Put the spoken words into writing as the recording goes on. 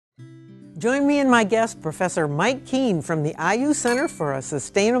Join me and my guest, Professor Mike Keene from the IU Center for a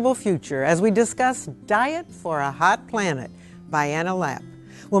Sustainable Future, as we discuss Diet for a Hot Planet by Anna Lapp.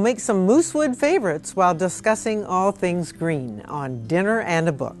 We'll make some Moosewood favorites while discussing all things green on Dinner and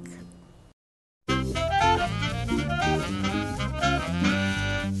a Book.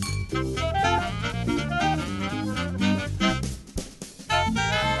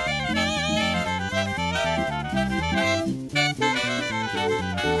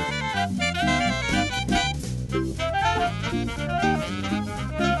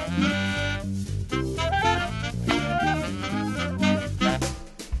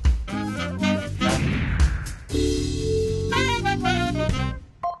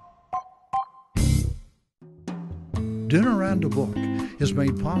 Dinner and a Book is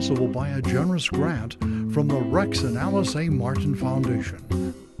made possible by a generous grant from the Rex and Alice A. Martin Foundation.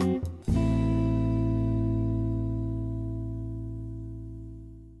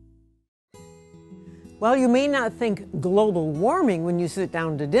 While you may not think global warming when you sit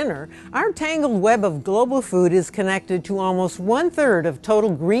down to dinner, our tangled web of global food is connected to almost 1/3 of total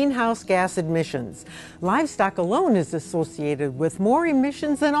greenhouse gas emissions. Livestock alone is associated with more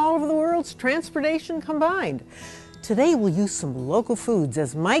emissions than all of the world's transportation combined. Today we'll use some local foods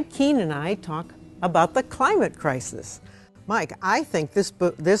as Mike Keene and I talk about the climate crisis. Mike, I think this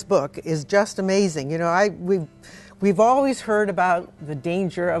book is just amazing. You know, we've always heard about the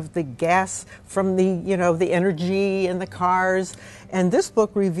danger of the gas from the energy in the cars, and this book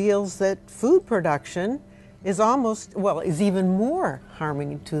reveals that food production is even more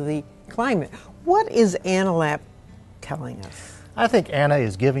harming to the climate. What is Anna Lapp telling us? I think Anna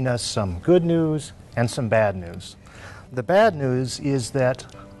is giving us some good news and some bad news. The bad news is that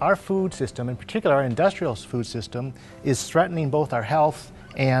our food system, in particular our industrial food system, is threatening both our health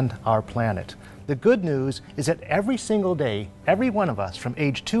and our planet. The good news is that every single day, every one of us from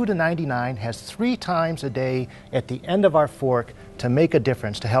age 2 to 99 has 3 times a day at the end of our fork to make a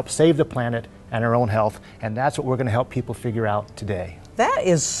difference, to help save the planet and our own health, and that's what we're going to help people figure out today. That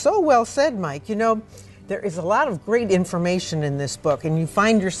is so well said, Mike. You know, there is a lot of great information in this book, and you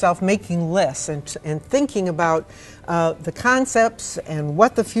find yourself making lists and thinking about the concepts and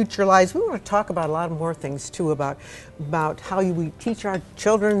what the future lies. We want to talk about a lot more things too, about how we teach our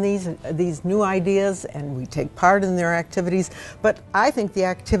children these new ideas and we take part in their activities. But I think the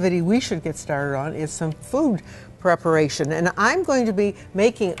activity we should get started on is some food preparation, and I'm going to be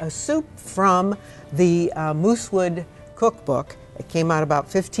making a soup from the Moosewood cookbook. It came out about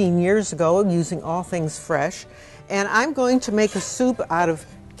 15 years ago using all things fresh. And I'm going to make a soup out of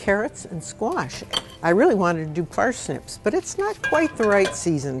carrots and squash. I really wanted to do parsnips, but it's not quite the right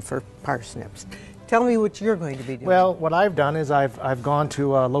season for parsnips. Tell me what you're going to be doing. Well, what I've done is I've gone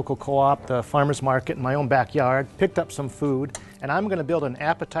to a local co-op, the farmer's market in my own backyard, picked up some food, and I'm going to build an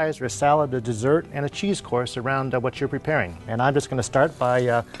appetizer, a salad, a dessert, and a cheese course around what you're preparing. And I'm just going to start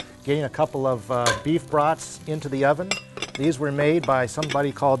by getting a couple of beef brats into the oven. These were made by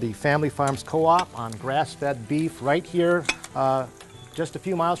somebody called the Family Farms Co-op on grass-fed beef right here, just a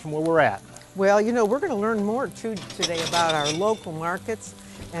few miles from where we're at. Well, you know, we're going to learn more too today about our local markets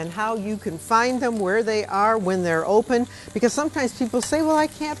and how you can find them, where they are, when they're open. Because sometimes people say, well, I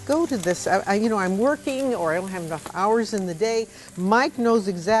can't go to this. I'm working or I don't have enough hours in the day. Mike knows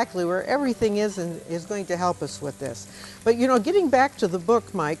exactly where everything is and is going to help us with this. But, you know, getting back to the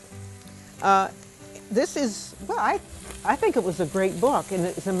book, Mike, this is, well, I think it was a great book. And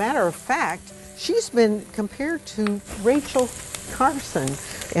as a matter of fact, she's been compared to Rachel Carson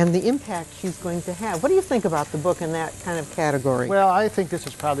and the impact she's going to have. What do you think about the book in that kind of category? Well, I think this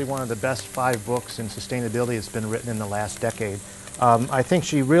is probably one of the best 5 books in sustainability that's been written in the last decade. I think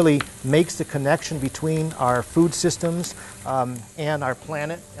she really makes the connection between our food systems and our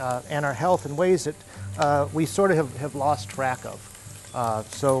planet and our health in ways that we sort of have lost track of.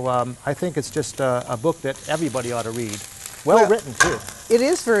 So I think it's just a book that everybody ought to read. Well written, too. It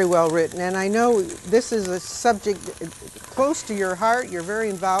is very well written, and I know this is a subject close to your heart. You're very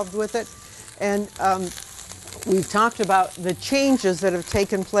involved with it. And we've talked about the changes that have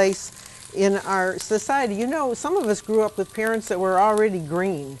taken place in our society. You know, some of us grew up with parents that were already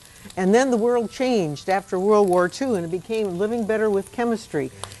green, and then the world changed after World War II, and it became living better with chemistry.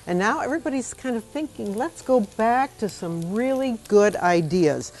 And now everybody's kind of thinking, let's go back to some really good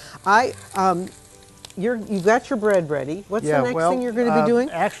ideas. You've got your bread ready. What's the next thing you're going to be doing?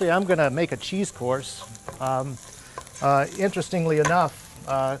 Actually, I'm going to make a cheese course. Interestingly enough,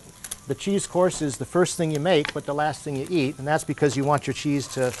 the cheese course is the first thing you make, but the last thing you eat, and that's because you want your cheese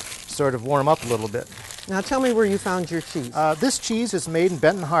to sort of warm up a little bit. Now tell me where you found your cheese. This cheese is made in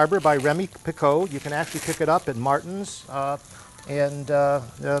Benton Harbor by Remy Picot. You can actually pick it up at Martin's, and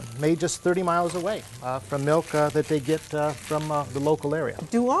made just 30 miles away from milk that they get from the local area.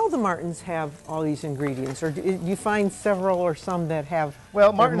 Do all the Martins have all these ingredients, or do you find several or some that have?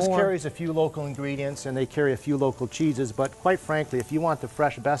 Well, Martin's more? carries a few local ingredients and they carry a few local cheeses, but quite frankly, if you want the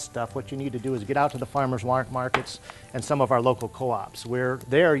fresh, best stuff, what you need to do is get out to the farmers markets and some of our local co-ops, where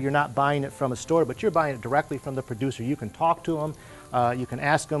there you're not buying it from a store, but you're buying it directly from the producer. You can talk to them, you can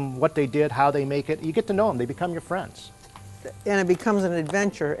ask them what they did, how they make it. You get to know them. They become your friends. And it becomes an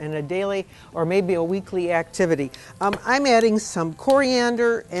adventure and a daily or maybe a weekly activity. I'm adding some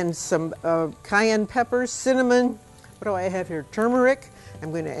coriander and some cayenne peppers, cinnamon. What do I have here? Turmeric. I'm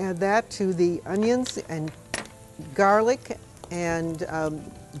going to add that to the onions and garlic and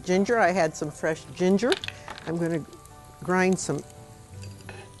ginger. I had some fresh ginger. I'm going to grind some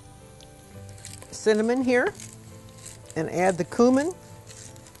cinnamon here and add the cumin.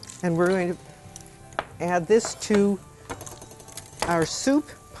 And we're going to add this to our soup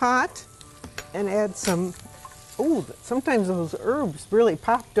pot and add some, sometimes those herbs really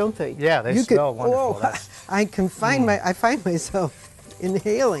pop, don't they? Yeah, they smell wonderful. I can find I find myself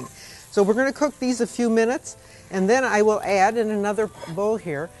inhaling. So we're going to cook these a few minutes, and then I will add in another bowl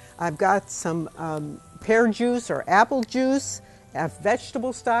here, I've got some pear juice or apple juice, I have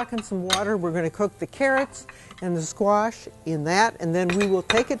vegetable stock and some water. We're going to cook the carrots and the squash in that, and then we will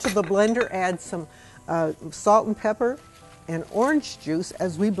take it to the blender, add some salt and pepper and orange juice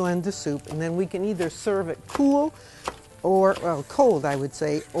as we blend the soup, and then we can either serve it cool or, well, cold I would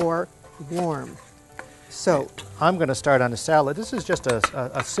say, or warm. So I'm going to start on the salad. This is just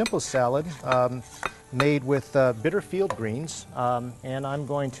a simple salad made with bitter field greens, and I'm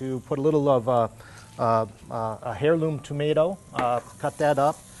going to put a little of a heirloom tomato, cut that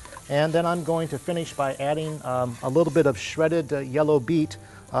up, and then I'm going to finish by adding a little bit of shredded yellow beet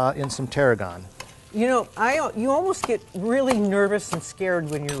and some tarragon. You know, you almost get really nervous and scared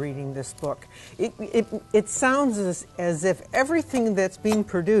when you're reading this book. It sounds as if everything that's being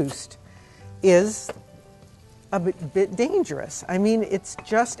produced is a bit dangerous. I mean, it's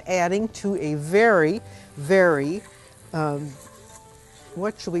just adding to a very, very,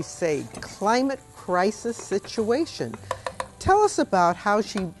 what shall we say, climate crisis situation. Tell us about how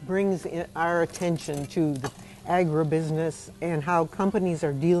she brings our attention to the agribusiness and how companies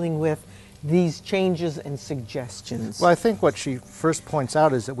are dealing with these changes and suggestions. Well, I think what she first points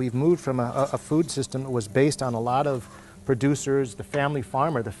out is that we've moved from a food system that was based on a lot of producers, the family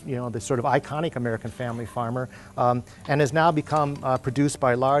farmer, the sort of iconic American family farmer, and has now become produced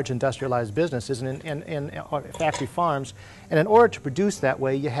by large industrialized businesses and factory farms. And in order to produce that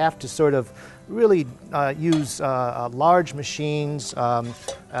way, you have to sort of really use large machines.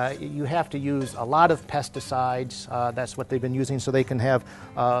 You have to use a lot of pesticides. That's what they've been using, so they can have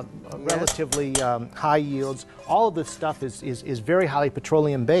relatively high yields. All of this stuff is very highly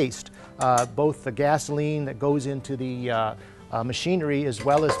petroleum based. Both the gasoline that goes into the machinery as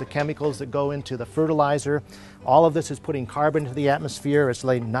well as the chemicals that go into the fertilizer. All of this is putting carbon into the atmosphere, it's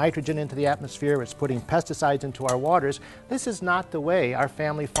laying nitrogen into the atmosphere, it's putting pesticides into our waters. This is not the way our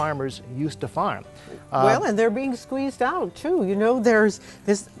family farmers used to farm. Well, and they're being squeezed out too. You know, there's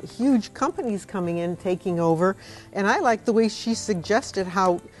this huge companies coming in, taking over, and I like the way she suggested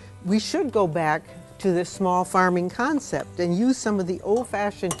how we should go back to this small farming concept and use some of the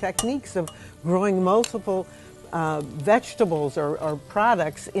old-fashioned techniques of growing multiple vegetables or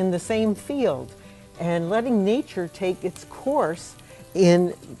products in the same field and letting nature take its course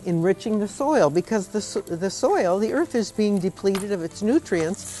in enriching the soil, because the soil, the earth is being depleted of its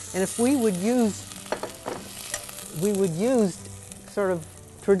nutrients, and if we would use sort of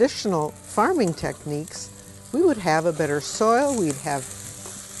traditional farming techniques, we would have a better soil, we'd have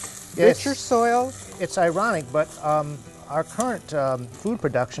richer soil. It's ironic, but our current food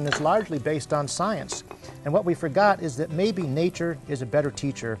production is largely based on science. And what we forgot is that maybe nature is a better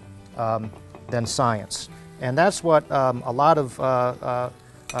teacher than science. And that's what a lot of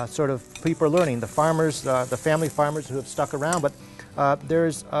sort of people are learning. The farmers, the family farmers who have stuck around, but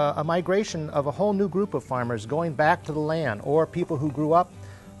there's a migration of a whole new group of farmers going back to the land, or people who grew up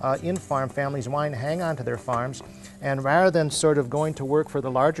in farm families wanting to hang on to their farms. And rather than sort of going to work for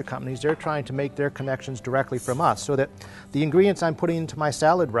the larger companies, they're trying to make their connections directly from us. So that the ingredients I'm putting into my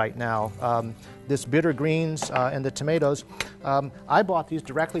salad right now, this bitter greens and the tomatoes, I bought these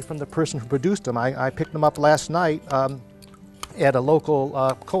directly from the person who produced them. I picked them up last night at a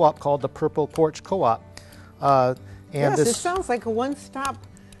local co-op called the Purple Porch Co-op. Yes, it sounds like a one-stop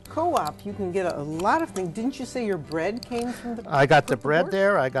co-op. You can get a lot of things. Didn't you say your bread came from the I got the bread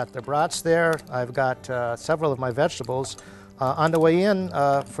there, I got the brats there, I've got several of my vegetables. On the way in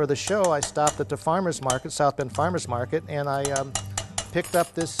for the show, I stopped at the farmer's market, South Bend Farmer's Market, and I picked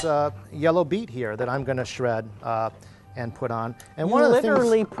up this yellow beet here that I'm going to shred and put on. And you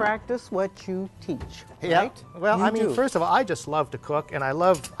literally practice what you teach, yeah, right? Well, you I mean, do. first of all, I just love to cook, and I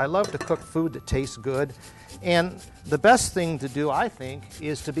love to cook food that tastes good. And the best thing to do, I think,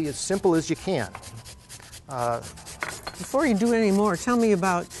 is to be as simple as you can. Before you do any more, tell me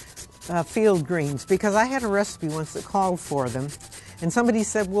about field greens, because I had a recipe once that called for them, and somebody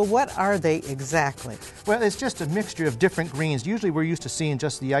said, well, what are they exactly? Well, it's just a mixture of different greens. Usually we're used to seeing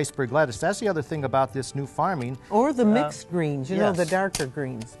just the iceberg lettuce. That's the other thing about this new farming. Or the mixed greens, you know, yes. the darker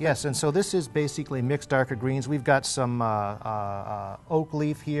greens. Yes, and so this is basically mixed darker greens. We've got some oak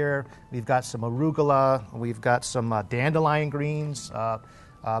leaf here. We've got some arugula. We've got some dandelion greens.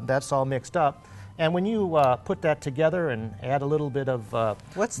 That's all mixed up. And when you put that together and add a little bit of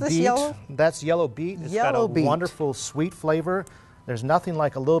what's this beet, yellow? That's yellow beet. It's got a wonderful sweet flavor. There's nothing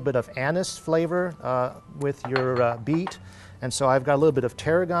like a little bit of anise flavor with your beet. And so I've got a little bit of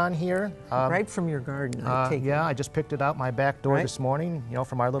tarragon here. Right from your garden, I take yeah, I just picked it out my back door this morning, you know,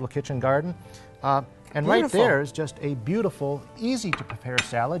 from our little kitchen garden. And beautiful. Right there is just a beautiful, easy to prepare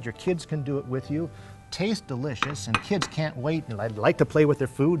salad. Your kids can do it with you. Tastes delicious, and kids can't wait and like to play with their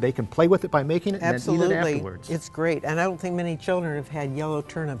food. They can play with it by making it Absolutely. And then eat it afterwards. It's great, and I don't think many children have had yellow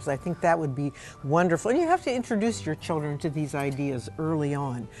turnips. I think that would be wonderful, and you have to introduce your children to these ideas early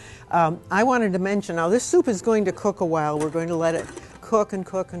on. I wanted to mention, now this soup is going to cook a while. We're going to let it cook and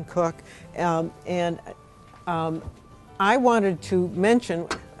cook and cook, and I wanted to mention,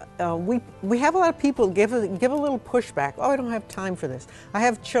 we have a lot of people give a little pushback. Oh, I don't have time for this. I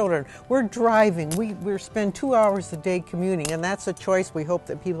have children. We're driving. We spend 2 hours a day commuting, and that's a choice we hope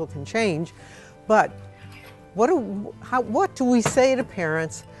that people can change. But what do we say to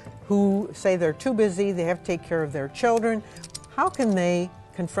parents who say they're too busy, they have to take care of their children? How can they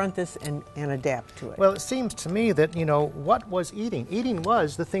confront this and adapt to it? Well, it seems to me that, you know, what was eating? Eating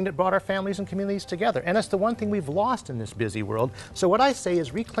was the thing that brought our families and communities together. And it's the one thing we've lost in this busy world. So what I say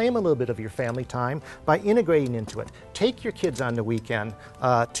is reclaim a little bit of your family time by integrating into it. Take your kids on the weekend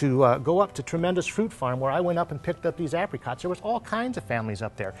to go up to Tremendous Fruit Farm, where I went up and picked up these apricots. There was all kinds of families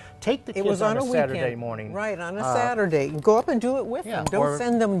up there. Take the kids on a Saturday morning. Right, on a Saturday. Go up and do it with them. Don't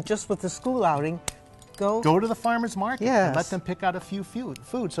send them just with the school outing. Go to the farmer's market and let them pick out a few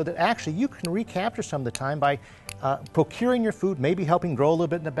food so that actually you can recapture some of the time by procuring your food, maybe helping grow a little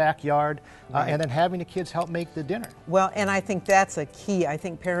bit in the backyard, and then having the kids help make the dinner. Well, and I think that's a key. I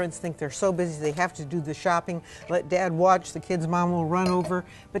think parents think they're so busy they have to do the shopping. Let dad watch, the kids' mom will run over.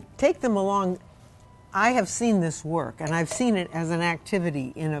 But take them along. I have seen this work, and I've seen it as an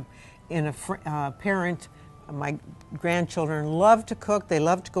activity in a parent. My grandchildren love to cook. They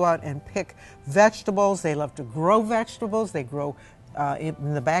love to go out and pick vegetables. They love to grow vegetables. They grow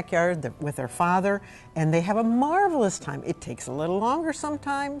in the backyard with their father, and they have a marvelous time. It takes a little longer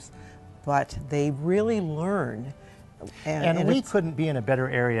sometimes, but they really learn. And we couldn't be in a better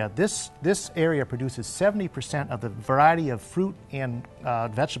area. This area produces 70% of the variety of fruit and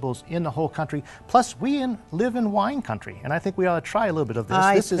vegetables in the whole country. Plus, we live in wine country, and I think we ought to try a little bit of this.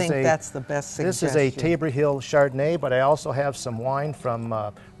 I think that's the best suggestion. This is a Tabor Hill Chardonnay, but I also have some wine from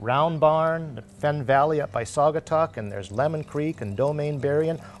Round Barn, the Fenn Valley up by Saugatuck, and there's Lemon Creek and Domaine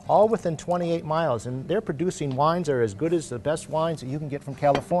Berrien, all within 28 miles. And they're producing wines that are as good as the best wines that you can get from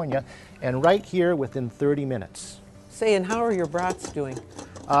California, and right here within 30 minutes. Say, and how are your brats doing?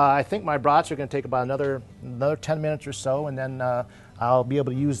 I think my brats are going to take about another 10 minutes or so, and then I'll be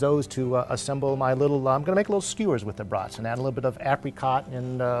able to use those to assemble my little, I'm going to make little skewers with the brats and add a little bit of apricot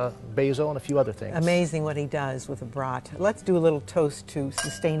and basil and a few other things. Amazing what he does with a brat. Let's do a little toast to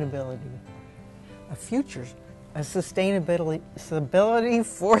sustainability. A sustainability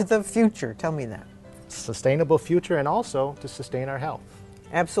for the future. Tell me that. Sustainable future, and also to sustain our health.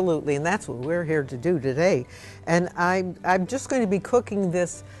 Absolutely, and that's what we're here to do today. And I'm just going to be cooking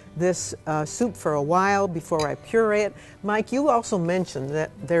this soup for a while before I puree it. Mike, you also mentioned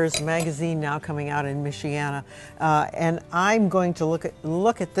that there's a magazine now coming out in Michiana, and I'm going to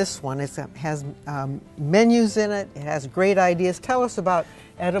look at this one. It has menus in it. It has great ideas. Tell us about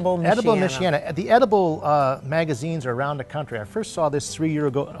Edible Michiana. Edible Michiana. The edible magazines are around the country. I first saw this 3 years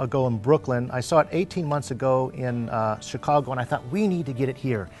ago in Brooklyn. I saw it 18 months ago in Chicago, and I thought, we need to get it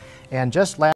here. And just last